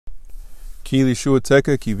Kili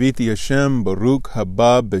Shuateka Kiviti Hashem Baruch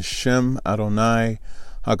Haba B'Shem Adonai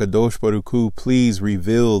Hakadosh Baruch Hu. Please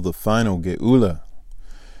reveal the final Geula.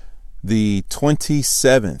 The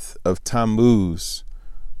 27th of Tammuz,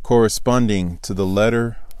 corresponding to the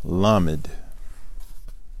letter Lamed.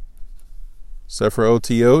 Sefer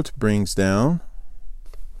Otiot brings down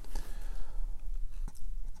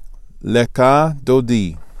Leka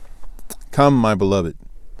Dodi, come my beloved.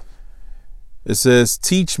 It says,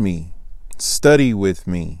 teach me, study with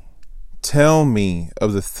me, tell me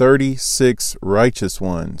of the 36 righteous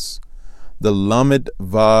ones, the Lamed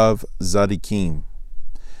Vav Zadikim,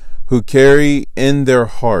 who carry in their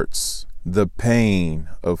hearts the pain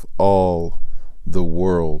of all the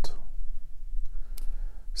world.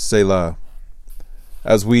 Selah.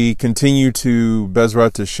 As we continue to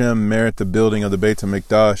Bezrat Hashem merit the building of the Beit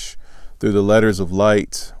HaMikdash through the letters of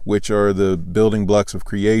light, which are the building blocks of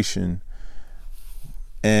creation,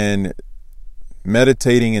 and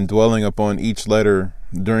meditating and dwelling upon each letter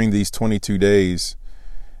during these 22 days,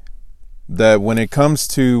 that when it comes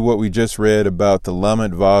to what we just read about the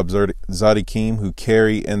Lamed Vav Zadikim, who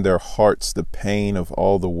carry in their hearts the pain of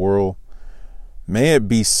all the world, may it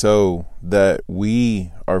be so that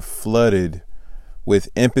we are flooded with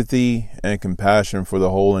empathy and compassion for the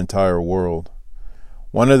whole entire world.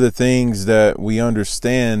 One of the things that we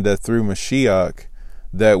understand that through Mashiach,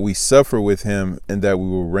 that we suffer with him and that we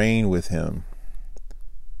will reign with him.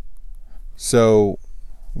 So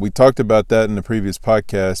we talked about that in the previous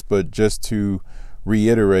podcast, but just to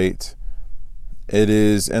reiterate, it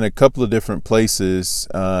is in a couple of different places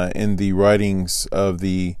in the writings of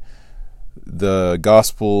the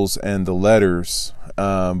Gospels and the letters,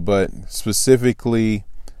 but specifically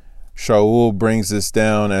Shaul brings this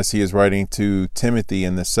down as he is writing to Timothy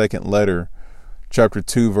in the second letter, chapter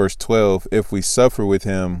 2, verse 12. If we suffer with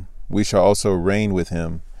him, we shall also reign with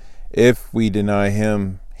him. If we deny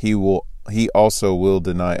him, he also will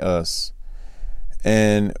deny us.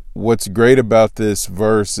 And what's great about this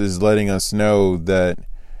verse is letting us know that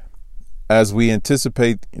as we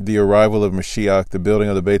anticipate the arrival of Mashiach, the building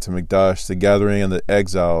of the Beit HaMikdash, the gathering of the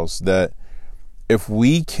exiles, that if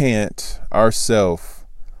we can't ourselves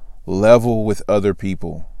level with other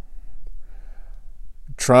people,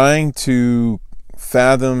 trying to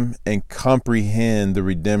fathom and comprehend the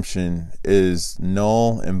redemption is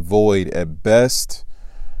null and void at best.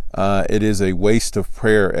 It is a waste of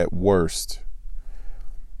prayer at worst,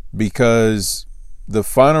 because the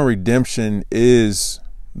final redemption is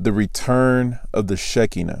the return of the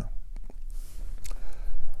Shekinah.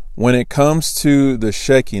 When it comes to the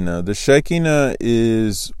Shekinah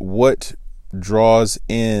is what draws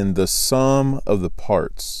in the sum of the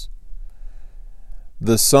parts.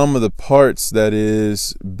 The sum of the parts, that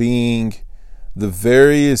is, being the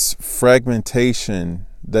various fragmentation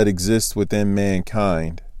that exists within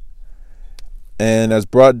mankind. And as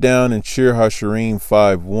brought down in Shir HaShirim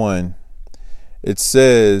 5:1, it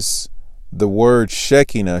says the word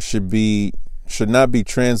Shekinah should not be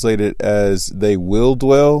translated as they will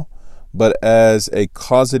dwell, but as a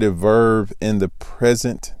causative verb in the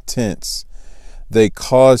present tense. They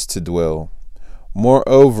cause to dwell.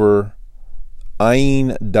 Moreover,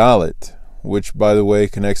 Ayin Dalet, which by the way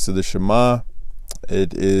connects to the Shema,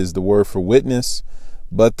 it is the word for witness,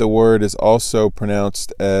 but the word is also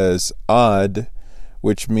pronounced as Ad,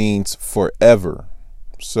 which means forever.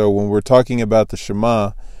 So when we're talking about the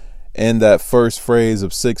Shema, in that first phrase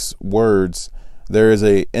of 6 words, there is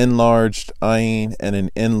a enlarged Ayin and an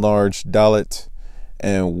enlarged Dalet.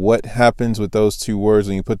 And what happens with those two words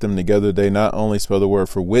when you put them together? They not only spell the word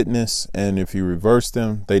for witness, and if you reverse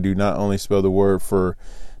them, they do not only spell the word for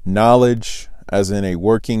knowledge, as in a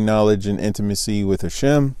working knowledge and intimacy with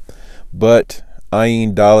Hashem, but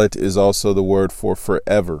Ayin Dalet is also the word for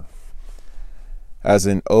forever, as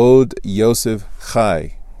in Od Yosef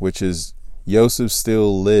Chai, which is Yosef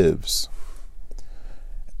still lives.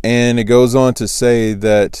 And it goes on to say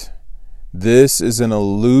that this is an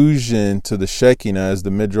allusion to the Shekinah, as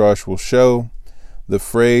the Midrash will show. The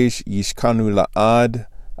phrase Yishkanu La'ad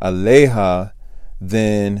Aleha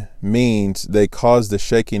then means they cause the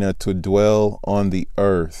Shekinah to dwell on the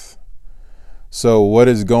earth. So what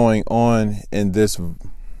is going on in this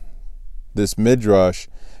Midrash?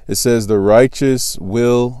 It says the righteous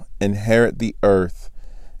will inherit the earth,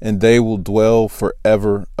 and they will dwell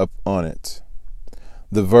forever upon it.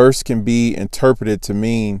 The verse can be interpreted to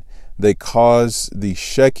mean they cause the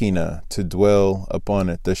Shekinah to dwell upon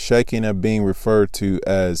it. The Shekinah being referred to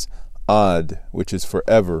as Ad, which is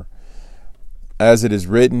forever. As it is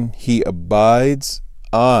written, he abides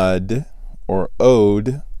Ad, or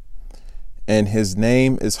Od, and his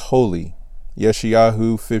name is holy.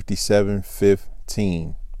 Yeshayahu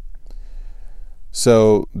 57:15.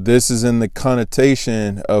 So this is in the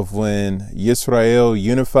connotation of when Yisrael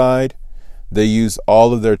unified, they used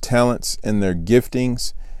all of their talents and their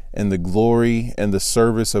giftings and the glory and the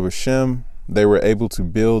service of Hashem. They were able to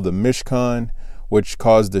build the Mishkan, which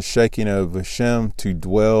caused the Shekinah of Hashem to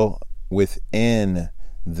dwell within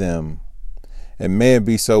them. And may it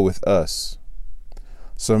be so with us.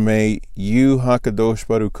 So may you, HaKadosh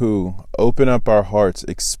Baruch Hu, open up our hearts,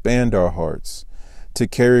 expand our hearts, to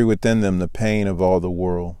carry within them the pain of all the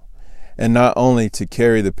world. And not only to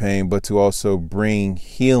carry the pain, but to also bring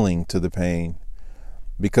healing to the pain.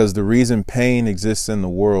 Because the reason pain exists in the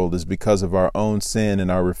world is because of our own sin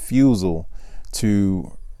and our refusal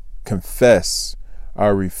to confess,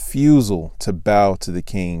 our refusal to bow to the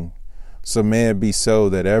King. So may it be so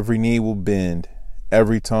that every knee will bend,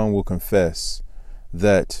 every tongue will confess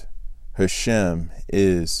that Hashem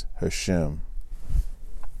is Hashem.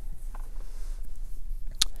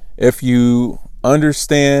 If you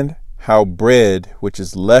understand how bread, which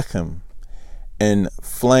is lechem, and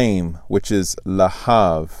flame, which is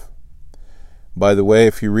lahav. By the way,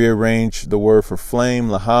 if you rearrange the word for flame,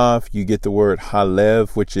 lahav, you get the word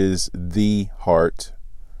halev, which is the heart.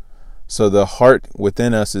 So the heart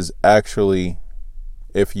within us is actually,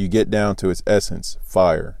 if you get down to its essence,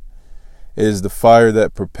 fire. It is the fire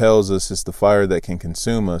that propels us. It's the fire that can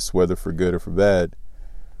consume us, whether for good or for bad.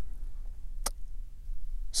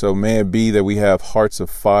 So may it be that we have hearts of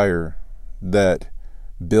fire that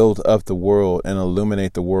build up the world and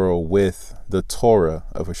illuminate the world with the Torah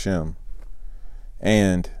of Hashem,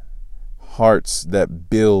 and hearts that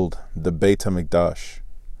build the Beit HaMikdash.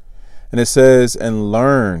 And it says, and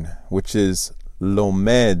learn, which is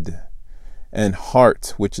lomed, and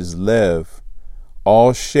heart, which is lev,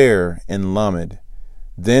 all share in lamed.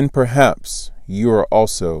 Then perhaps you are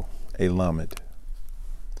also a lamed.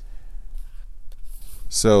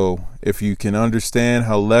 So if you can understand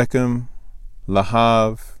how lechem,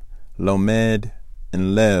 lahav, lomed,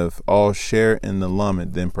 and lev all share in the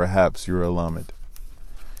lamed, then perhaps you're a lamed.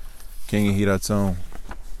 King Yehiratzon.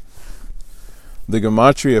 The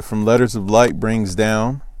gematria from Letters of Light brings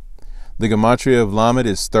down, the gematria of lamed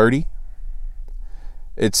is 30.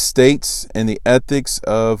 It states in the Ethics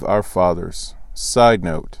of Our Fathers. Side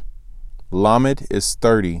note, lamed is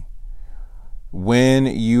 30. When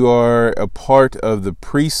you are a part of the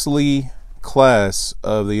priestly class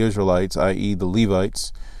of the Israelites, i.e. the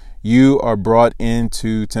Levites, you are brought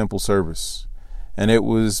into temple service. And it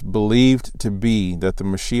was believed to be that the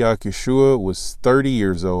Mashiach Yeshua was 30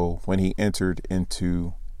 years old when he entered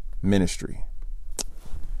into ministry.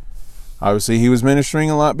 Obviously, he was ministering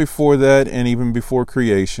a lot before that and even before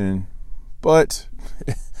creation. But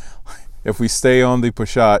if we stay on the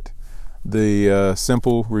Peshat, the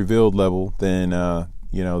simple revealed level, then,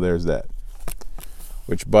 there's that.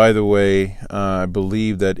 Which, by the way, I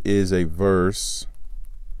believe that is a verse.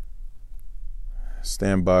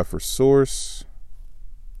 Stand by for source.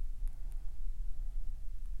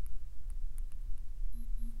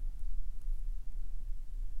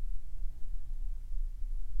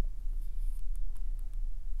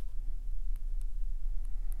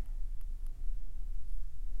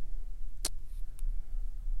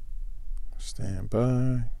 Stand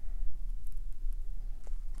by.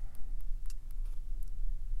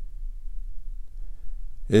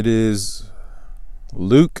 It is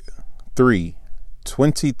Luke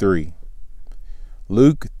 3:23.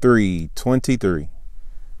 Luke 3:23.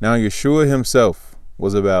 Now Yeshua himself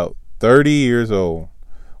was about 30 years old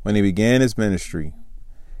when he began his ministry.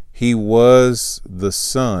 He was the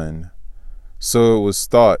son, so it was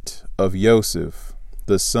thought, of Joseph,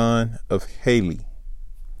 the son of Heli.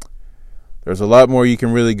 There's a lot more you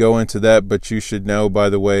can really go into that, but you should know, by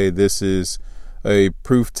the way, this is a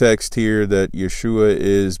proof text here that Yeshua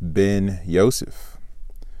is Ben Yosef,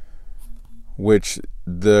 which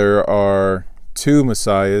there are two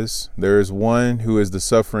messiahs. There is one who is the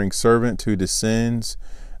suffering servant who descends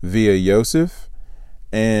via Yosef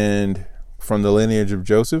and from the lineage of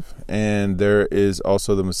Joseph, and there is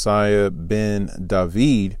also the Messiah Ben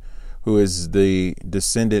David, who is the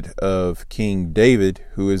descendant of King David,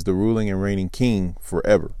 who is the ruling and reigning king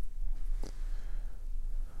forever.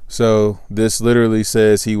 So this literally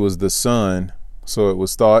says he was the son, so it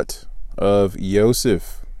was thought, of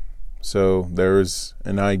Yosef. So there is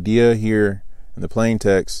an idea here in the plain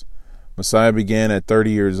text. Messiah began at 30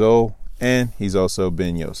 years old, and he's also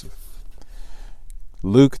Ben Yosef.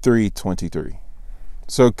 Luke 3:23.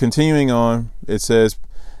 So continuing on, it says,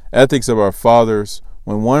 Ethics of Our Fathers.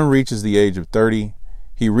 When one reaches the age of 30,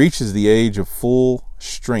 he reaches the age of full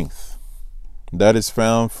strength. That is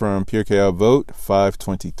found from Pirkei Avot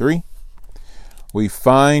 5:23. We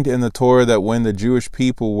find in the Torah that when the Jewish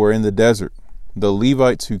people were in the desert, the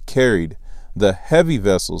Levites who carried the heavy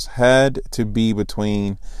vessels had to be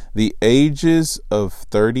between the ages of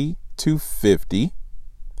 30 to 50,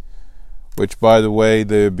 which, by the way,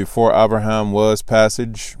 the before Abraham was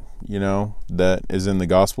passage, that is in the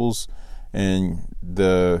Gospels, and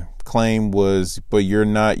the claim was, but you're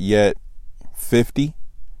not yet 50.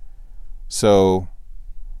 So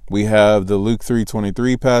we have the Luke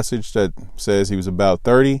 3:23 passage that says he was about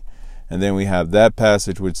 30, and then we have that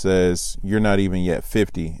passage which says you're not even yet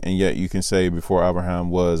 50, and yet you can say before Abraham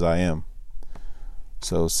was, I am.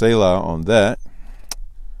 So Selah on that.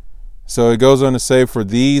 So it goes on to say, for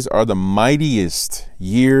these are the mightiest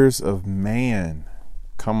years of man.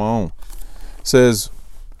 Come on. It says,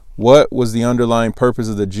 what was the underlying purpose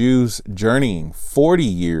of the Jews journeying 40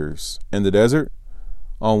 years in the desert?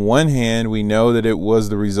 On one hand, we know that it was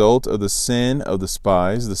the result of the sin of the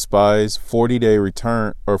spies. The spies'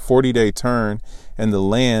 40-day turn in the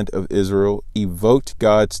land of Israel evoked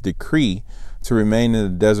God's decree to remain in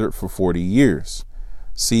the desert for 40 years.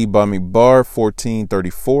 See Bamidbar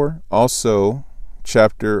 14:34, also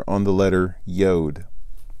chapter on the letter Yod.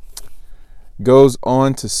 Goes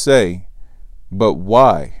on to say, but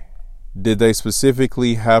why did they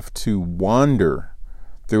specifically have to wander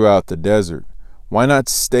throughout the desert? Why not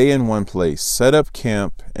stay in one place, set up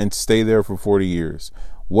camp, and stay there for 40 years?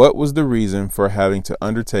 What was the reason for having to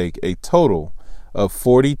undertake a total of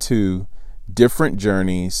 42 different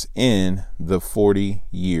journeys in the 40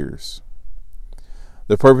 years?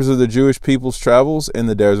 The purpose of the Jewish people's travels in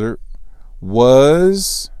the desert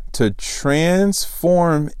was to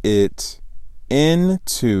transform it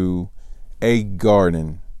into a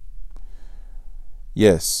garden.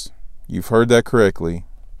 Yes, you've heard that correctly.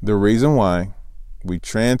 The reason why we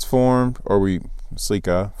transformed, Freudian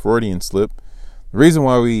slip, the reason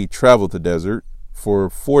why we traveled the desert for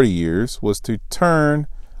 40 years was to turn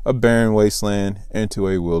a barren wasteland into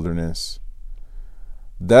a wilderness.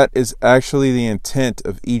 That is actually the intent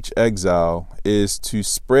of each exile, is to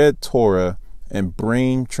spread Torah and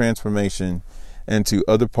bring transformation into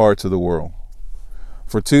other parts of the world.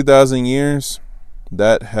 For 2,000 years,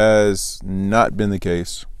 that has not been the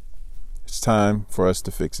case. It's time for us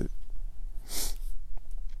to fix it.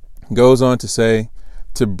 Goes on to say,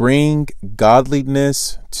 to bring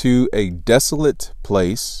godliness to a desolate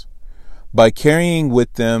place by carrying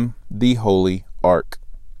with them the holy ark,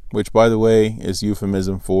 which, by the way, is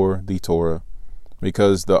euphemism for the Torah,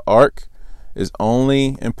 because the ark is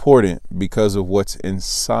only important because of what's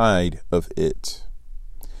inside of it.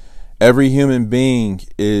 Every human being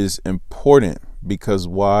is important because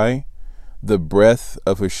why? The breath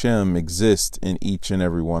of Hashem exists in each and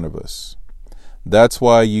every one of us. That's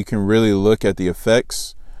why you can really look at the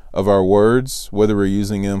effects of our words, whether we're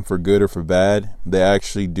using them for good or for bad. They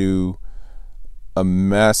actually do a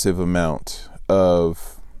massive amount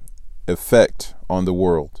of effect on the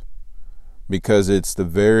world because it's the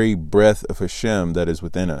very breath of Hashem that is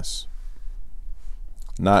within us.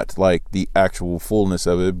 Not like the actual fullness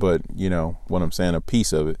of it, but what I'm saying, a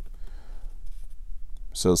piece of it.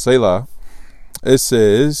 So Selah, it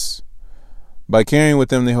says, by carrying with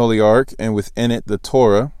them the holy ark and within it the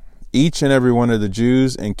Torah, each and every one of the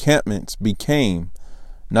Jews' encampments became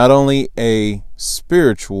not only a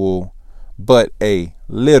spiritual but a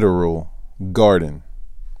literal garden.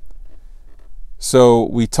 So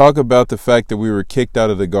we talk about the fact that we were kicked out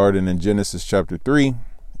of the garden in Genesis chapter 3,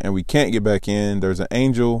 and we can't get back in. There's an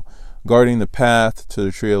angel guarding the path to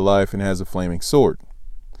the tree of life and has a flaming sword.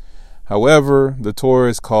 However, the Torah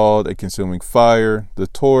is called a consuming fire. The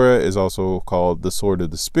Torah is also called the sword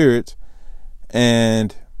of the Spirit.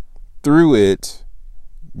 And through it,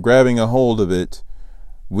 grabbing a hold of it,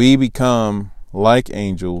 we become like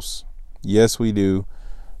angels. Yes, we do.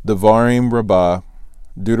 Devarim Rabbah,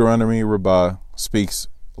 Deuteronomy Rabbah, speaks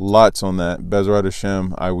lots on that. Bezrat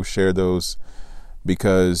Hashem, I will share those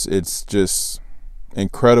because it's just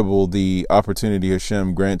incredible the opportunity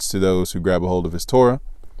Hashem grants to those who grab a hold of his Torah.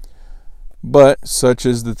 But such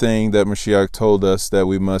is the thing that Mashiach told us, that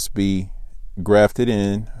we must be grafted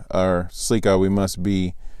in, or Slika, we must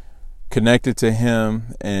be connected to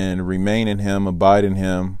him and remain in him, abide in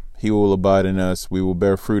him. He will abide in us. We will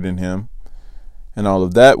bear fruit in him and all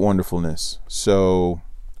of that wonderfulness. So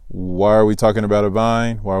why are we talking about a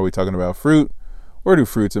vine? Why are we talking about fruit? Where do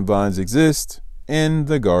fruits and vines exist? In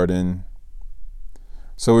the garden.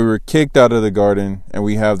 So we were kicked out of the garden, and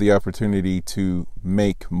we have the opportunity to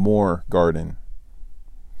make more garden.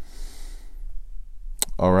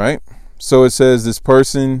 All right. So it says this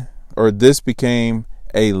became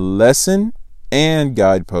a lesson and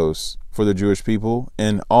guideposts for the Jewish people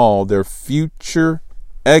and all their future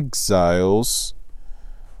exiles.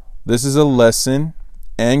 This is a lesson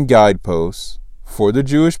and guideposts for the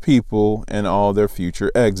Jewish people and all their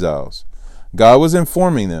future exiles. God was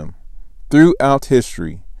informing them throughout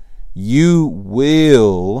history, you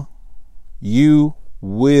will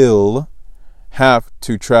have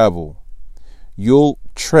to travel. You'll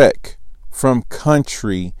trek from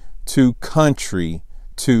country to country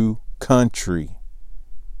to country.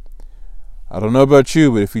 I don't know about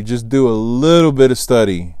you, but if you just do a little bit of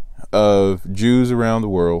study of Jews around the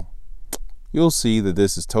world, you'll see that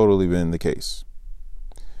this has totally been the case.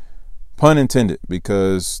 Pun intended,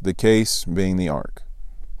 because the case being the ark.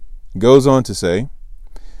 Goes on to say,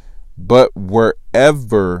 but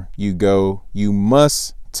wherever you go, you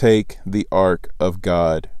must take the ark of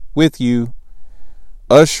God with you,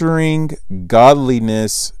 ushering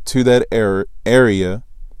godliness to that area,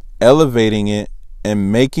 elevating it,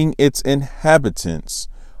 and making its inhabitants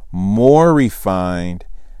more refined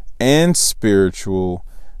and spiritual.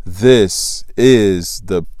 This is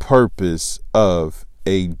the purpose of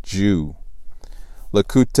a Jew.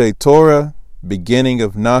 Likutei Torah, beginning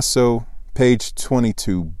of Naso, page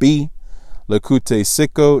 22b. Likutei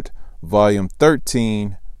Sikot, volume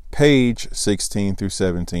 13, page 16 through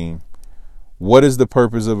 17. What is the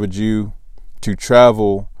purpose of a Jew? To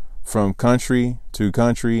travel from country to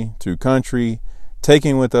country to country,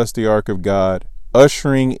 taking with us the ark of God,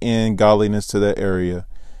 ushering in godliness to that area,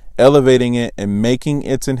 elevating it, and making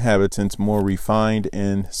its inhabitants more refined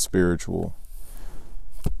and spiritual.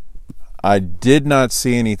 I did not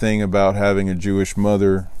see anything about having a Jewish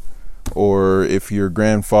mother, or if your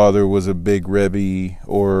grandfather was a big Rebbe,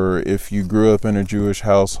 or if you grew up in a Jewish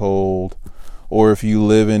household, or if you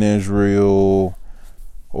live in Israel,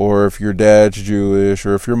 or if your dad's Jewish,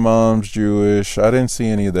 or if your mom's Jewish. I didn't see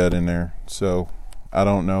any of that in there. So I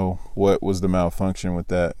don't know what was the malfunction with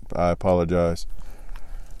that. I apologize.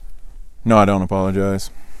 No, I don't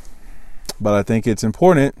apologize. But I think it's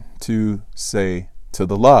important to say to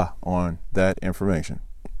the law on that information.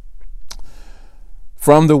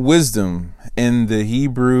 From the wisdom in the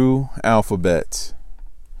Hebrew alphabet,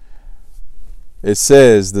 it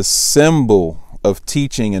says the symbol of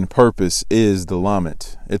teaching and purpose is the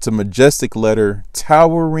Lamed. It's a majestic letter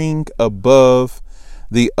towering above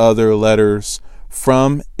the other letters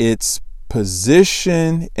from its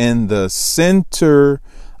position in the center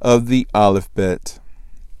of the alphabet.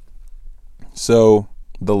 So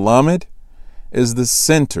the Lamed is the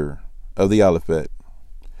center of the alphabet.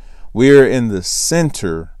 We're in the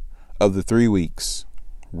center of the 3 weeks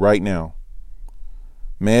right now.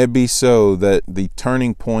 May it be so that the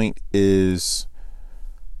turning point is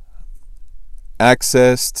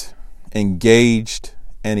accessed, engaged,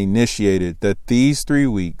 and initiated, that these 3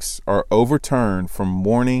 weeks are overturned from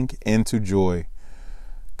mourning into joy,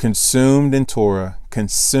 consumed in Torah,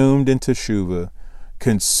 consumed in Teshuvah,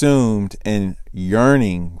 consumed in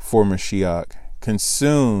yearning for Mashiach,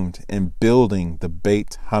 consumed in building the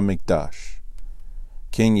Beit HaMikdash.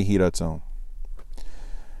 King Yehiratzon.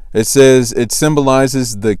 It says it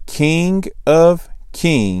symbolizes the King of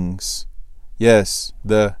Kings. Yes,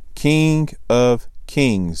 the King of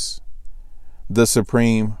Kings, the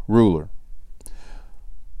supreme ruler.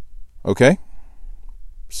 Okay?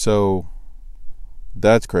 So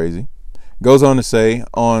that's crazy. Goes on to say,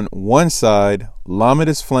 on one side, Lamed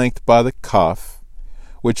is flanked by the Kaf,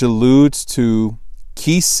 which alludes to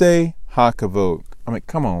Kisei HaKavod. I mean,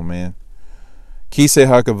 come on, man. Kisei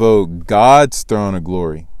HaKavod, God's throne of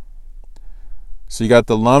glory. So you got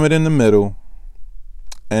the Lamed in the middle,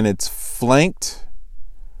 and it's flanked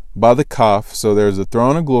by the Kaf. So there's the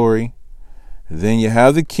throne of glory. Then you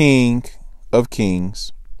have the King of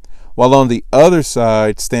Kings. While on the other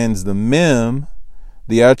side stands the Mem,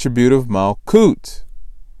 the attribute of Malkut,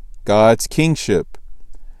 God's kingship.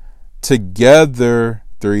 Together,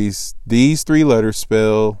 these 3 letters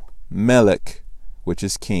spell Melech, which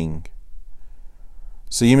is king.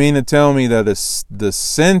 So you mean to tell me that the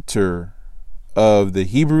center of the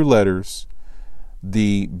Hebrew letters,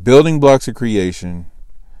 the building blocks of creation,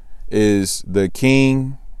 is the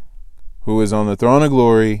king who is on the throne of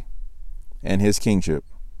glory and his kingship?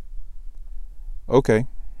 Okay.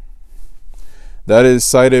 That is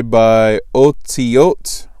cited by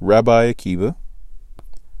Otziot, Rabbi Akiva.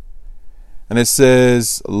 And it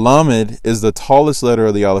says Lamed is the tallest letter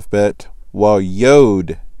of the alphabet, while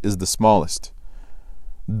Yod is the smallest.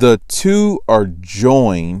 The two are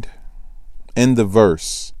joined in the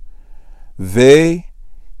verse, Ve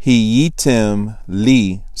hiyitem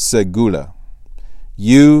li segula.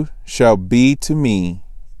 You shall be to me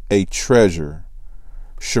a treasure.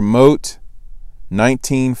 Shemot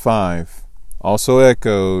 19:5, also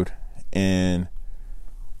echoed in,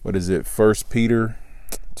 what is it, 1 Peter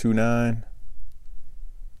 2:9,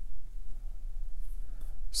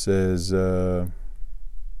 says,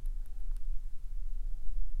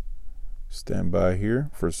 stand by here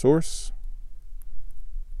for source.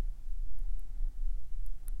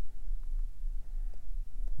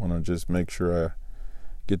 Want to just make sure I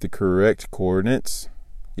get the correct coordinates.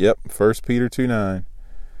 Yep, 1 Peter 2:9.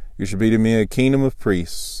 You should be to me a kingdom of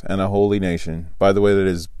priests and a holy nation. By the way, that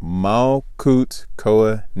is Malkut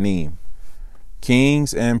Kohanim,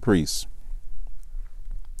 kings and priests.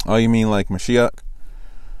 Oh, you mean like Mashiach?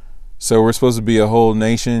 So we're supposed to be a whole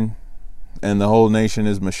nation, and the whole nation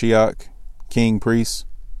is Mashiach, king, priest?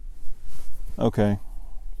 Okay.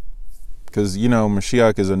 Because,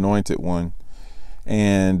 Mashiach is anointed one.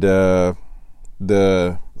 And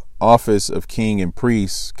the office of king and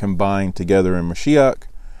priest combined together in Mashiach,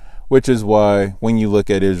 which is why when you look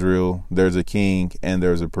at Israel, there's a king and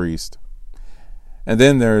there's a priest. And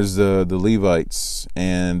then there's the Levites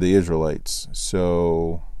and the Israelites.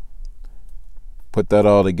 So put that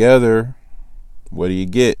all together, what do you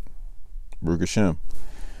get? Baruch Hashem.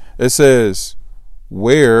 It says,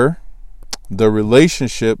 where the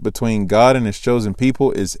relationship between God and his chosen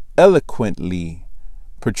people is eloquently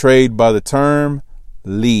portrayed by the term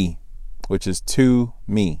li, which is to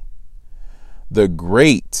me. The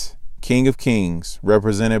great King of Kings,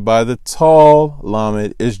 represented by the tall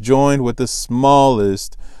Lamed, is joined with the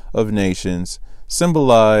smallest of nations,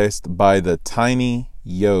 symbolized by the tiny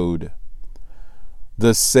Yod.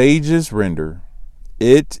 The sages render,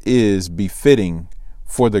 it is befitting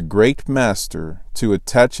for the great master to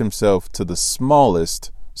attach himself to the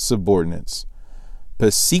smallest subordinates.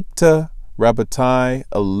 Pesikta Rabbatai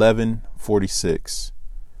 11:46.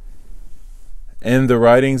 In the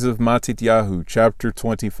writings of Matityahu, chapter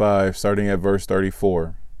 25, starting at verse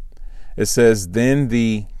 34, it says, then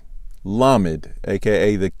the Lamed,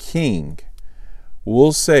 aka the king,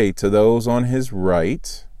 will say to those on his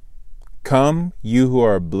right, come, you who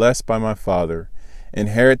are blessed by my Father,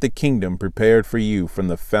 inherit the kingdom prepared for you from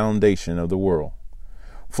the foundation of the world.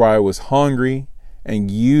 For I was hungry, and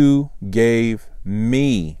you gave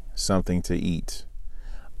me something to eat.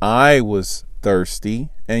 I was thirsty,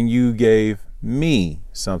 and you gave me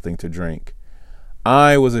something to drink.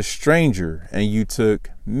 I was a stranger, and you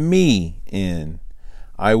took me in.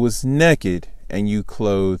 I was naked, and you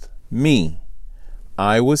clothed me.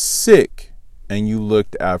 I was sick, and you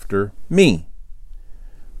looked after me.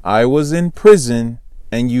 I was in prison,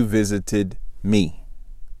 and you visited me.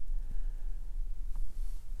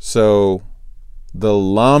 So, the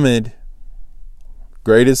Lamed,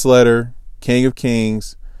 greatest letter, King of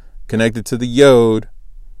Kings, connected to the Yod,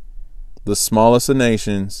 the smallest of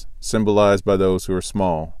nations, symbolized by those who are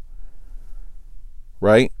small.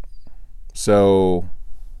 Right? So,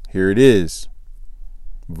 here it is.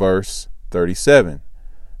 Verse 37.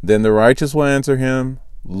 Then the righteous will answer him,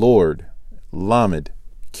 Lord, Lamed,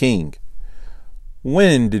 King,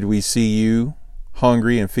 when did we see you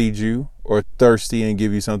hungry and feed you, or thirsty and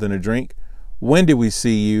give you something to drink? When did we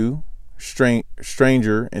see you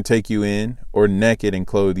stranger and take you in, or naked and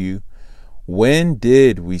clothe you? When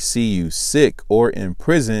did we see you sick or in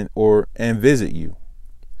prison and visit you?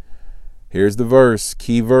 Here's the verse,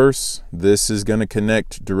 key verse. This is going to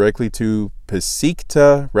connect directly to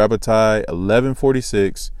Pesikta Rabbatai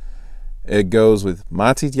 11:46. It goes with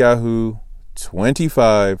Matityahu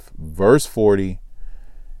 25 verse 40.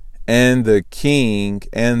 And the king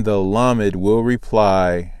and the Lamed will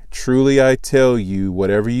reply, truly I tell you,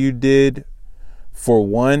 whatever you did for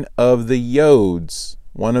one of the Yods,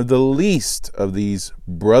 one of the least of these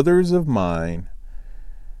brothers of mine.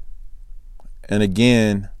 And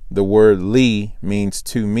again, the word li means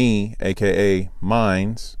to me, aka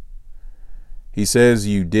mines. He says,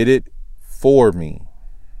 you did it for me.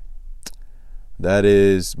 That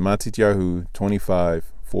is Matityahu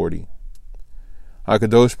 25:40.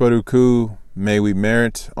 HaKadosh Baruch Hu, may we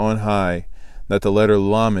merit on high that the letter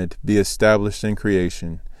Lamed be established in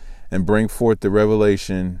creation and bring forth the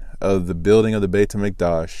revelation of the building of the Beit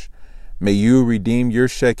HaMikdash. May you redeem your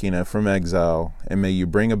Shekinah from exile, and may you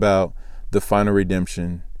bring about the final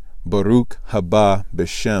redemption. Baruch haba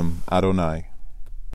b'shem Adonai.